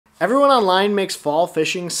Everyone online makes fall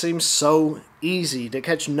fishing seem so easy to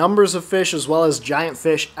catch numbers of fish as well as giant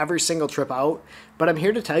fish every single trip out, but I'm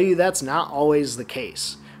here to tell you that's not always the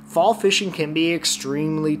case. Fall fishing can be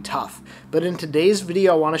extremely tough, but in today's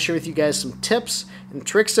video I want to share with you guys some tips and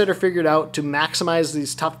tricks that are figured out to maximize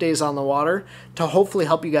these tough days on the water to hopefully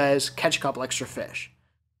help you guys catch a couple extra fish.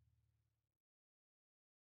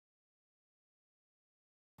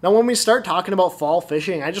 Now, when we start talking about fall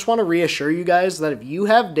fishing, I just want to reassure you guys that if you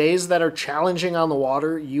have days that are challenging on the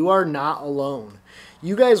water, you are not alone.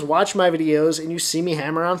 You guys watch my videos and you see me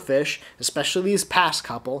hammer on fish, especially these past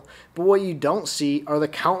couple, but what you don't see are the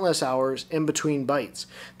countless hours in between bites.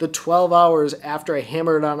 The 12 hours after I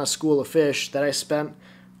hammered on a school of fish that I spent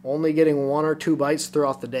only getting 1 or 2 bites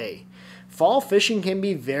throughout the day. Fall fishing can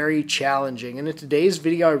be very challenging, and in today's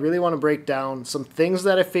video I really want to break down some things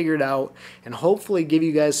that I figured out and hopefully give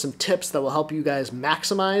you guys some tips that will help you guys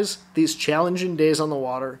maximize these challenging days on the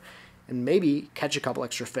water and maybe catch a couple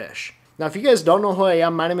extra fish. Now, if you guys don't know who I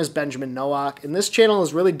am, my name is Benjamin Nowak, and this channel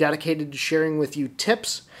is really dedicated to sharing with you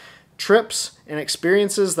tips, trips, and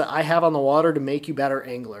experiences that I have on the water to make you better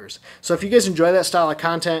anglers. So if you guys enjoy that style of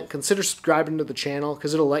content, consider subscribing to the channel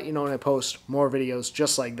because it'll let you know when I post more videos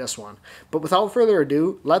just like this one. But without further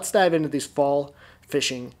ado, let's dive into these fall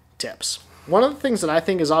fishing tips. One of the things that I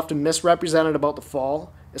think is often misrepresented about the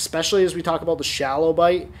fall, especially as we talk about the shallow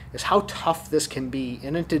bite, is how tough this can be.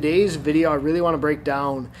 And in today's video, I really want to break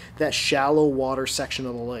down that shallow water section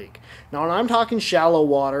of the lake. Now, when I'm talking shallow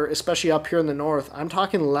water, especially up here in the north, I'm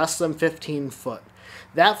talking less than 15 foot.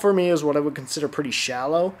 That for me is what I would consider pretty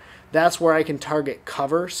shallow. That's where I can target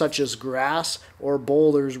cover, such as grass or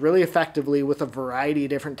boulders, really effectively with a variety of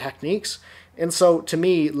different techniques. And so, to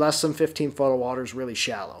me, less than 15 foot of water is really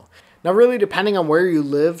shallow. Now, really, depending on where you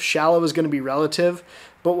live, shallow is going to be relative,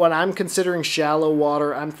 but when I'm considering shallow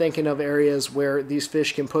water, I'm thinking of areas where these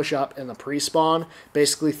fish can push up in the pre-spawn,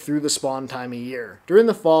 basically through the spawn time of year. During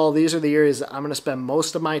the fall, these are the areas that I'm going to spend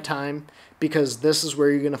most of my time because this is where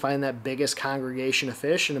you're going to find that biggest congregation of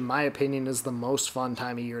fish, and in my opinion is the most fun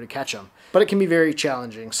time of year to catch them. But it can be very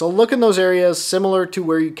challenging. So look in those areas similar to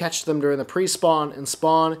where you catch them during the pre-spawn and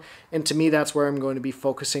spawn, and to me that's where I'm going to be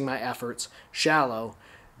focusing my efforts, shallow,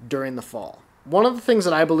 during the fall. One of the things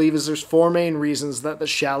that I believe is there's 4 main reasons that the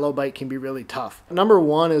shallow bite can be really tough. Number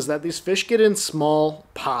 1 is that these fish get in small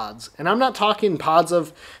pods, and I'm not talking pods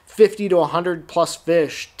of 50 to 100 plus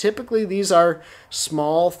fish. Typically these are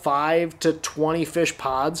small 5 to 20 fish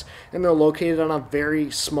pods, and they're located on a very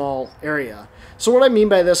small area. So what I mean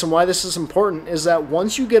by this and why this is important is that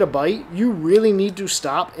once you get a bite, you really need to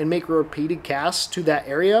stop and make repeated casts to that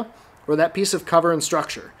area or that piece of cover and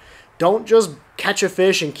structure. Don't just catch a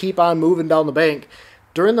fish and keep on moving down the bank.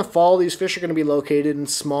 During the fall, these fish are going to be located in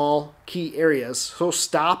small key areas, so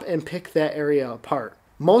stop and pick that area apart.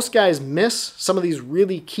 Most guys miss some of these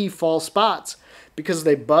really key fall spots because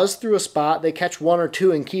they buzz through a spot, they catch 1 or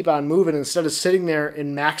 2 and keep on moving instead of sitting there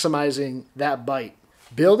and maximizing that bite.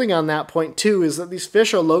 Building on that point too is that these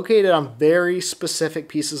fish are located on very specific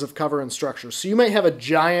pieces of cover and structure. So you might have a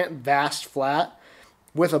giant, vast flat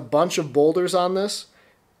with a bunch of boulders on this,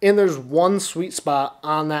 and there's one sweet spot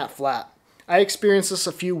on that flat. I experienced this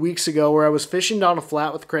a few weeks ago where I was fishing down a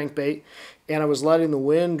flat with crankbait and I was letting the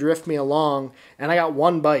wind drift me along, and I got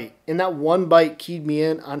 1 bite, and that 1 bite keyed me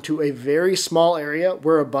in onto a very small area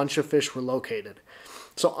where a bunch of fish were located.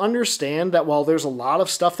 So understand that while there's a lot of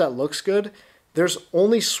stuff that looks good, there's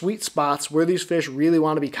only sweet spots where these fish really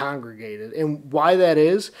want to be congregated, and why that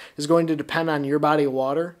is going to depend on your body of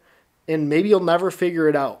water. And maybe you'll never figure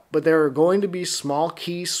it out, but there are going to be small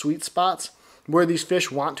key sweet spots where these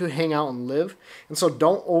fish want to hang out and live, and so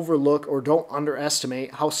don't overlook or don't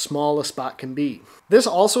underestimate how small a spot can be. This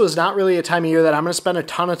also is not really a time of year that I'm going to spend a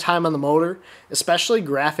ton of time on the motor, especially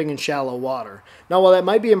graphing in shallow water. Now, while that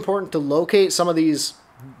might be important to locate some of these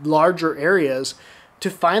larger areas, to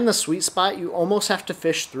find the sweet spot, you almost have to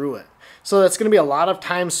fish through it. So that's going to be a lot of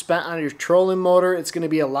time spent on your trolling motor. It's going to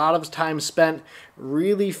be a lot of time spent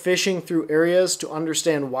really fishing through areas to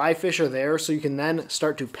understand why fish are there so you can then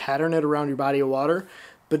start to pattern it around your body of water.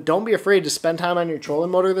 But don't be afraid to spend time on your trolling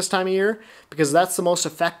motor this time of year because that's the most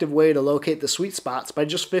effective way to locate the sweet spots, by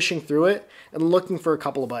just fishing through it and looking for a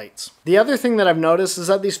couple of bites. The other thing that I've noticed is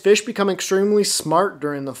that these fish become extremely smart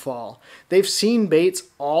during the fall. They've seen baits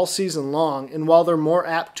all season long, and while they're more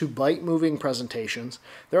apt to bite moving presentations,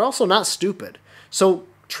 they're also not stupid. So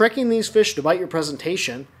tricking these fish to bite your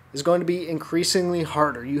presentation is going to be increasingly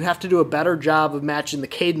harder. You have to do a better job of matching the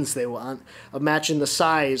cadence they want, of matching the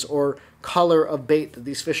size or color of bait that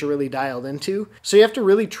these fish are really dialed into. So you have to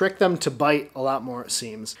really trick them to bite a lot more, it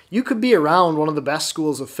seems. You could be around one of the best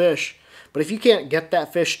schools of fish, But if you can't get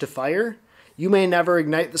that fish to fire, you may never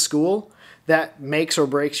ignite the school that makes or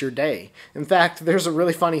breaks your day. In fact, there's a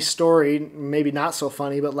really funny story, maybe not so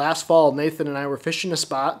funny, but last fall, Nathan and I were fishing a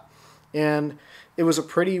spot, and it was a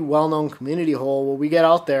pretty well-known community hole. Well, we get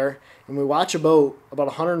out there, and we watch a boat about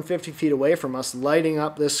 150 feet away from us lighting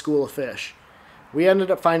up this school of fish. We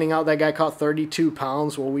ended up finding out that guy caught 32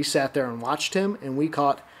 pounds while we sat there and watched him, and we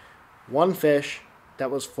caught one fish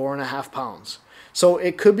that was 4.5 pounds. So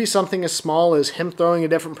it could be something as small as him throwing a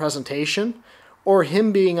different presentation or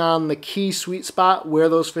him being on the key sweet spot where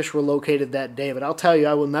those fish were located that day. But I'll tell you,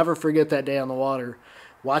 I will never forget that day on the water,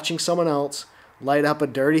 watching someone else light up a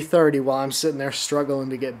dirty 30 while I'm sitting there struggling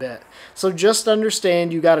to get bit. So just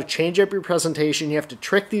understand, you got to change up your presentation. You have to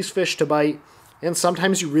trick these fish to bite, and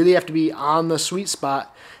sometimes you really have to be on the sweet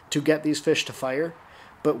spot to get these fish to fire.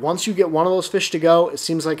 But once you get one of those fish to go, it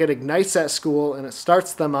seems like it ignites that school and it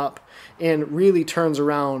starts them up and really turns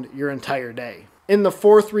around your entire day. And the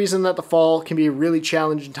fourth reason that the fall can be a really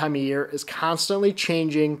challenging time of year is constantly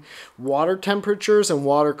changing water temperatures and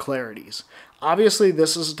water clarities. Obviously,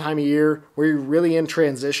 this is a time of year where you're really in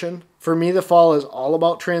transition. For me, the fall is all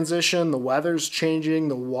about transition. The weather's changing,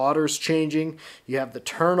 the water's changing. You have the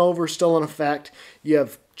turnover still in effect. You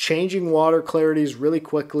have changing water clarities really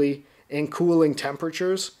quickly and cooling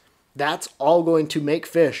temperatures. That's all going to make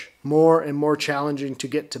fish more and more challenging to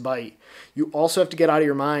get to bite. You also have to get out of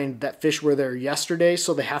your mind that fish were there yesterday,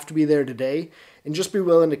 so they have to be there today, and just be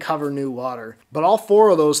willing to cover new water. But all four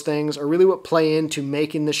of those things are really what play into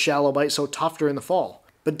making this shallow bite so tough during the fall.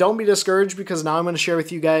 But don't be discouraged, because now I'm going to share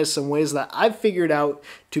with you guys some ways that I've figured out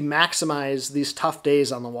to maximize these tough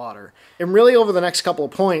days on the water. And really over the next couple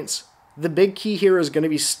of points, the big key here is going to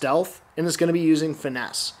be stealth, and it's going to be using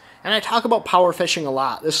finesse. And I talk about power fishing a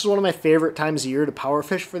lot. This is one of my favorite times of year to power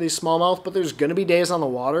fish for these smallmouth, but there's going to be days on the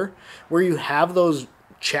water where you have those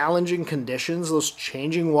challenging conditions, those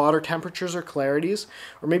changing water temperatures or clarities,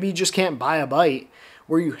 or maybe you just can't buy a bite,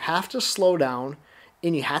 where you have to slow down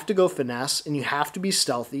and you have to go finesse and you have to be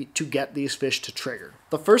stealthy to get these fish to trigger.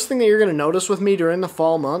 The first thing that you're going to notice with me during the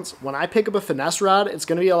fall months, when I pick up a finesse rod, it's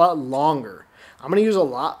going to be a lot longer. I'm going to use a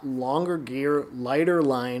lot longer gear, lighter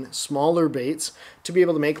line, smaller baits to be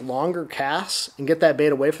able to make longer casts and get that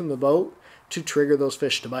bait away from the boat to trigger those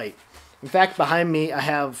fish to bite. In fact, behind me I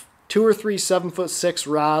have 2 or 3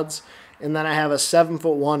 7'6" rods, and then I have a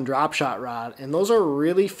 7'1" drop shot rod, and those are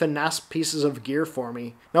really finesse pieces of gear for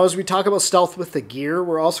me. Now, as we talk about stealth with the gear,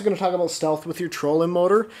 we're also going to talk about stealth with your trolling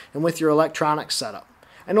motor and with your electronic setup.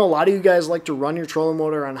 I know a lot of you guys like to run your trolling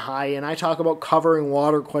motor on high, and I talk about covering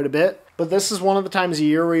water quite a bit, but this is one of the times of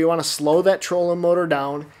year where you want to slow that trolling motor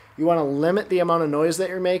down. You want to limit the amount of noise that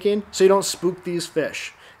you're making so you don't spook these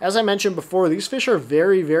fish. As I mentioned before, these fish are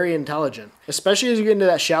very, very intelligent. Especially as you get into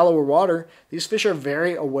that shallower water, these fish are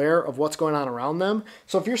very aware of what's going on around them.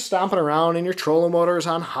 So if you're stomping around and your trolling motor is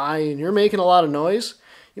on high and you're making a lot of noise,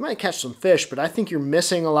 you might catch some fish, but I think you're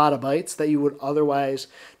missing a lot of bites that you would otherwise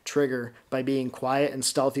trigger by being quiet and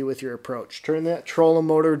stealthy with your approach. Turn that trolling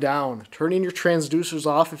motor down, turning your transducers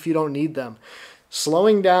off if you don't need them,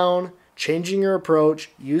 slowing down, changing your approach,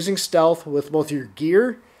 using stealth with both your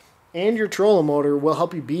gear and your trolling motor will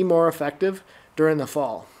help you be more effective during the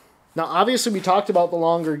fall. Now, obviously we talked about the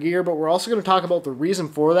longer gear, but we're also going to talk about the reason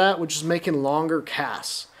for that, which is making longer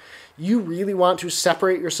casts. You really want to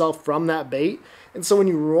separate yourself from that bait, and so when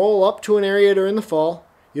you roll up to an area during the fall,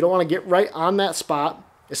 you don't want to get right on that spot,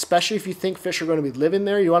 especially if you think fish are going to be living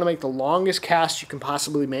there. You want to make the longest cast you can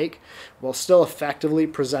possibly make while still effectively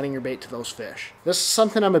presenting your bait to those fish. This is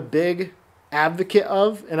something I'm a big advocate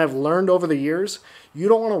of, and I've learned over the years. You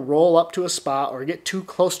don't want to roll up to a spot or get too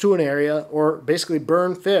close to an area or basically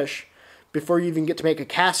burn fish before you even get to make a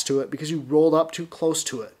cast to it because you rolled up too close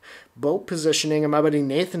to it. Boat positioning, and my buddy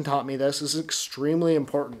Nathan taught me this, is extremely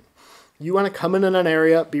important. You want to come in an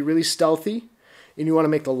area, be really stealthy, and you want to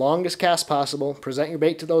make the longest cast possible, present your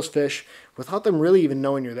bait to those fish without them really even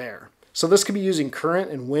knowing you're there. So this could be using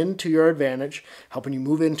current and wind to your advantage, helping you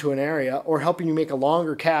move into an area, or helping you make a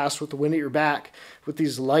longer cast with the wind at your back with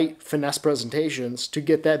these light finesse presentations to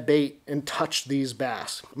get that bait and touch these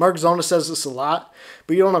bass. Mark Zona says this a lot,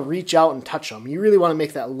 but you don't want to reach out and touch them. You really want to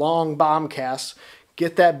make that long bomb cast,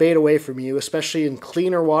 get that bait away from you, especially in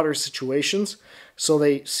cleaner water situations, so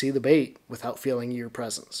they see the bait without feeling your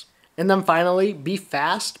presence. And then finally, be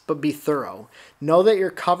fast, but be thorough. Know that you're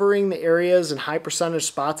covering the areas and high percentage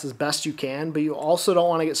spots as best you can, but you also don't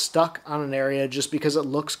want to get stuck on an area just because it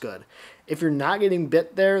looks good. If you're not getting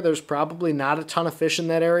bit there, there's probably not a ton of fish in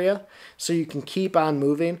that area, so you can keep on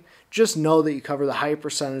moving. Just know that you cover the high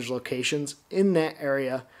percentage locations in that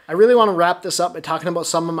area I really want to wrap this up by talking about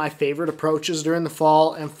some of my favorite approaches during the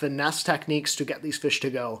fall and finesse techniques to get these fish to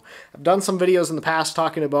go. I've done some videos in the past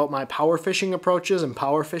talking about my power fishing approaches and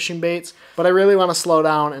power fishing baits, but I really want to slow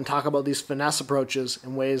down and talk about these finesse approaches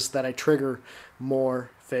in ways that I trigger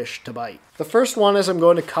more fish to bite. The first one, as I'm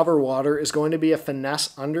going to cover water, is going to be a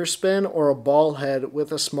finesse underspin or a ball head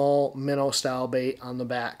with a small minnow style bait on the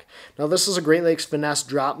back. Now this is a Great Lakes Finesse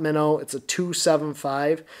drop minnow. It's a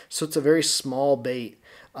 275, so it's a very small bait.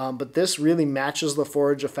 But this really matches the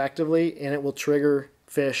forage effectively, and it will trigger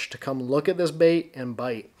fish to come look at this bait and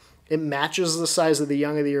bite. It matches the size of the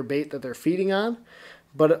young of the year bait that they're feeding on,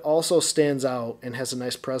 but it also stands out and has a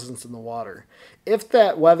nice presence in the water. If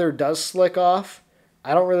that weather does slick off,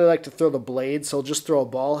 I don't really like to throw the blade, so I'll just throw a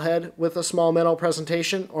ball head with a small minnow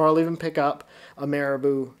presentation, or I'll even pick up a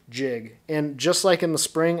marabou jig. And just like in the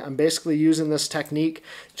spring, I'm basically using this technique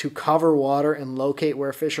to cover water and locate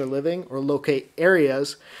where fish are living, or locate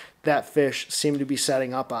areas that fish seem to be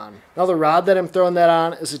setting up on. Now the rod that I'm throwing that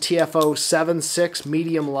on is a TFO 7.6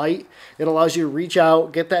 medium light. It allows you to reach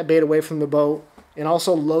out, get that bait away from the boat, and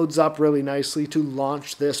also loads up really nicely to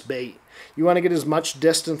launch this bait. You want to get as much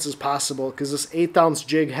distance as possible because this 1/8 ounce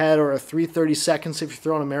jig head, or a 3/32 if you're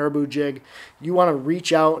throwing a marabou jig, you want to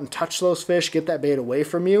reach out and touch those fish, get that bait away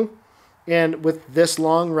from you. And with this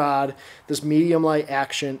long rod, this medium light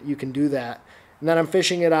action, you can do that. And then I'm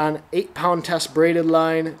fishing it on 8-pound test braided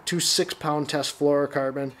line to 6-pound test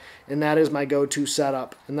fluorocarbon, and that is my go-to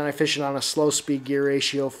setup. And then I fish it on a slow speed gear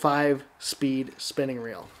ratio 5-speed spinning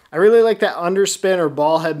reel. I really like that underspin or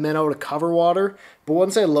ball head minnow to cover water, but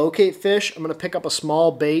once I locate fish, I'm going to pick up a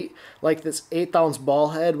small bait like this 1/8 ounce ball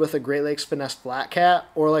head with a Great Lakes Finesse flat cat,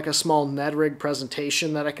 or like a small Ned rig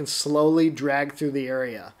presentation that I can slowly drag through the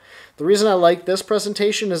area. The reason I like this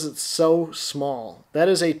presentation is it's so small. That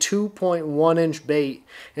is a 2.1 inch bait,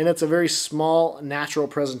 and it's a very small natural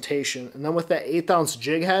presentation. And then with that 1/8 ounce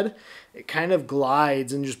jig head, it kind of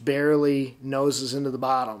glides and just barely noses into the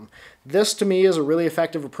bottom. This to me is a really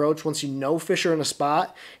effective approach once you know fish are in a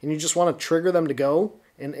spot and you just want to trigger them to go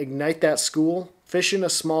and ignite that school. Fishing a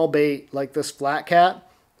small bait like this flat cat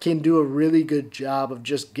can do a really good job of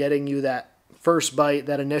just getting you that first bite,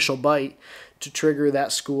 that initial bite, to trigger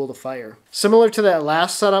that school to fire. Similar to that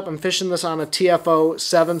last setup, I'm fishing this on a TFO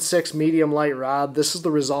 7.6 medium light rod. This is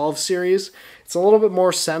the Resolve series. It's a little bit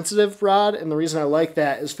more sensitive rod, and the reason I like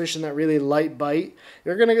that is fishing that really light bite,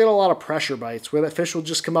 you're going to get a lot of pressure bites where that fish will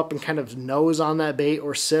just come up and kind of nose on that bait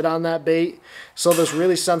or sit on that bait. So this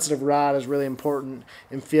really sensitive rod is really important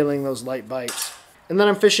in feeling those light bites. And then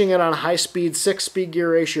I'm fishing it on a high-speed 6-speed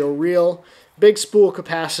gear ratio reel, big spool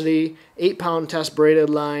capacity, 8-pound test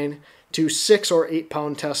braided line, to 6 or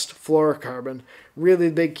 8-pound test fluorocarbon. Really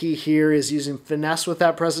the big key here is using finesse with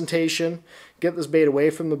that presentation, get this bait away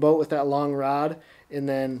from the boat with that long rod, and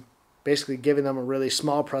then basically giving them a really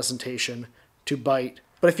small presentation to bite.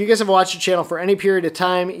 But if you guys have watched the channel for any period of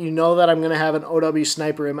time, you know that I'm going to have an OW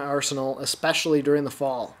sniper in my arsenal, especially during the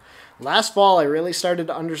fall. Last fall, I really started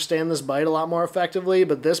to understand this bite a lot more effectively,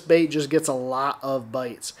 but this bait just gets a lot of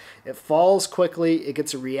bites. It falls quickly, it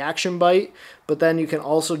gets a reaction bite, but then you can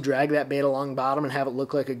also drag that bait along bottom and have it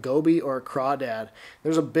look like a goby or a crawdad.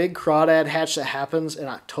 There's a big crawdad hatch that happens in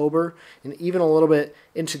October, and even a little bit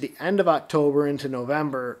into the end of October into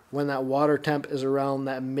November, when that water temp is around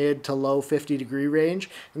that mid to low 50-degree range,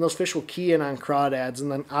 and those fish will key in on crawdads,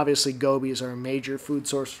 and then obviously gobies are a major food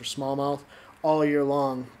source for smallmouth all year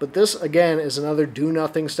long. But this again is another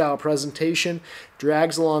do-nothing style presentation,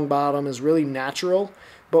 drags along bottom, is really natural,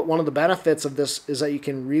 but one of the benefits of this is that you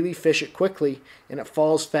can really fish it quickly and it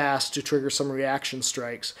falls fast to trigger some reaction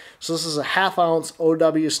strikes. So this is a 1/2 ounce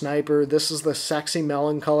OW sniper. This is the sexy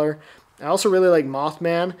melon color. I also really like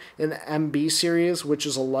Mothman in the MB series, which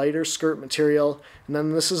is a lighter skirt material. And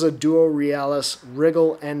then this is a Duo Realis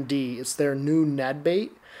Wriggle ND. It's their new Ned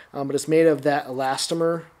bait, but it's made of that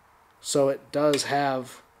elastomer, so it does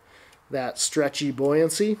have that stretchy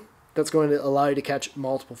buoyancy that's going to allow you to catch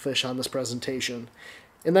multiple fish on this presentation.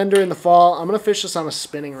 And then during the fall, I'm going to fish this on a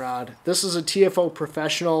spinning rod. This is a TFO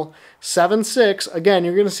Professional 7.6. Again,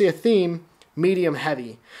 you're going to see a theme, medium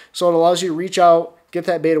heavy. So it allows you to reach out, get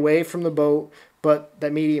that bait away from the boat, but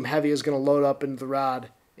that medium heavy is going to load up into the rod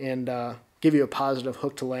and give you a positive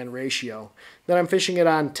hook to land ratio. Then I'm fishing it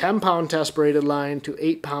on 10-pound test braided line to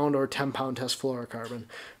 8-pound or 10-pound test fluorocarbon.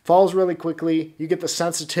 Falls really quickly. You get the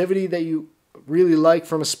sensitivity that you really like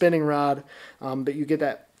from a spinning rod, but you get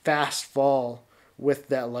that fast fall with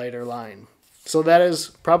that lighter line. So that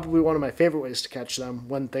is probably one of my favorite ways to catch them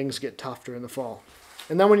when things get tough during the fall.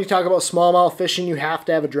 And then when you talk about smallmouth fishing, you have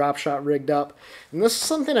to have a drop shot rigged up. And this is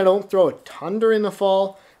something I don't throw a ton during the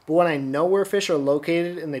fall, But when I know where fish are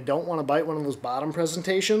located and they don't want to bite one of those bottom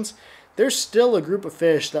presentations, there's still a group of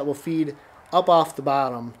fish that will feed up off the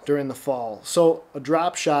bottom during the fall. So a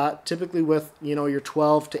drop shot, typically with, your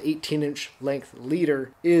 12 to 18 inch length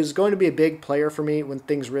leader, is going to be a big player for me when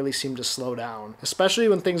things really seem to slow down, especially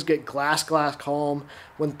when things get glass calm,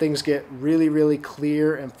 when things get really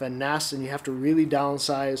clear and finesse and you have to really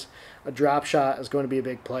downsize. A drop shot is going to be a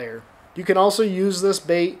big player. You can also use this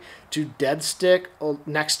bait to dead stick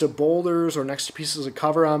next to boulders or next to pieces of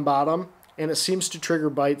cover on bottom, and it seems to trigger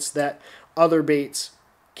bites that other baits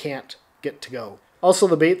can't get to go. Also,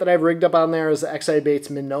 the bait that I've rigged up on there is the XI Baits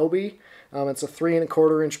Minobi. It's a 3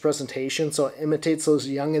 1/4 inch presentation, so it imitates those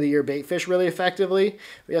young of the year bait fish really effectively.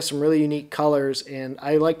 We have some really unique colors, and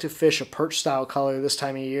I like to fish a perch style color this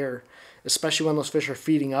time of year, especially when those fish are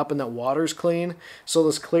feeding up and that water's clean. So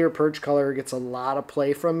this clear perch color gets a lot of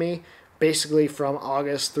play from me, basically from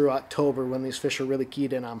August through October when these fish are really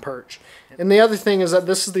keyed in on perch. And the other thing is that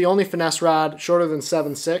this is the only finesse rod shorter than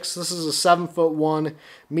 7.6. This is a 7'1"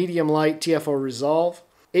 medium light TFO Resolve,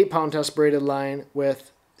 8-pound test braided line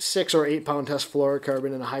with 6 or 8-pound test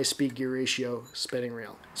fluorocarbon and a high speed gear ratio spinning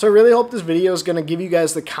reel. So I really hope this video is going to give you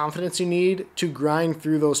guys the confidence you need to grind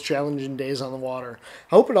through those challenging days on the water.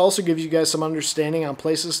 I hope it also gives you guys some understanding on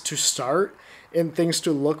places to start and things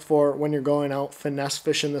to look for when you're going out finesse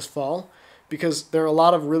fishing this fall, because there are a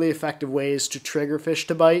lot of really effective ways to trigger fish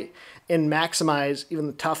to bite and maximize even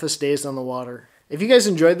the toughest days on the water. If you guys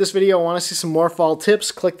enjoyed this video and want to see some more fall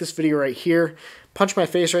tips, click this video right here. Punch my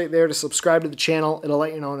face right there to subscribe to the channel. It'll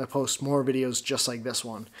let you know when I post more videos just like this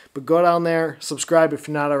one. But go down there, subscribe if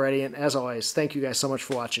you're not already, and as always, thank you guys so much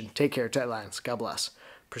for watching. Take care, tight lines. God bless.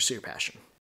 Pursue your passion.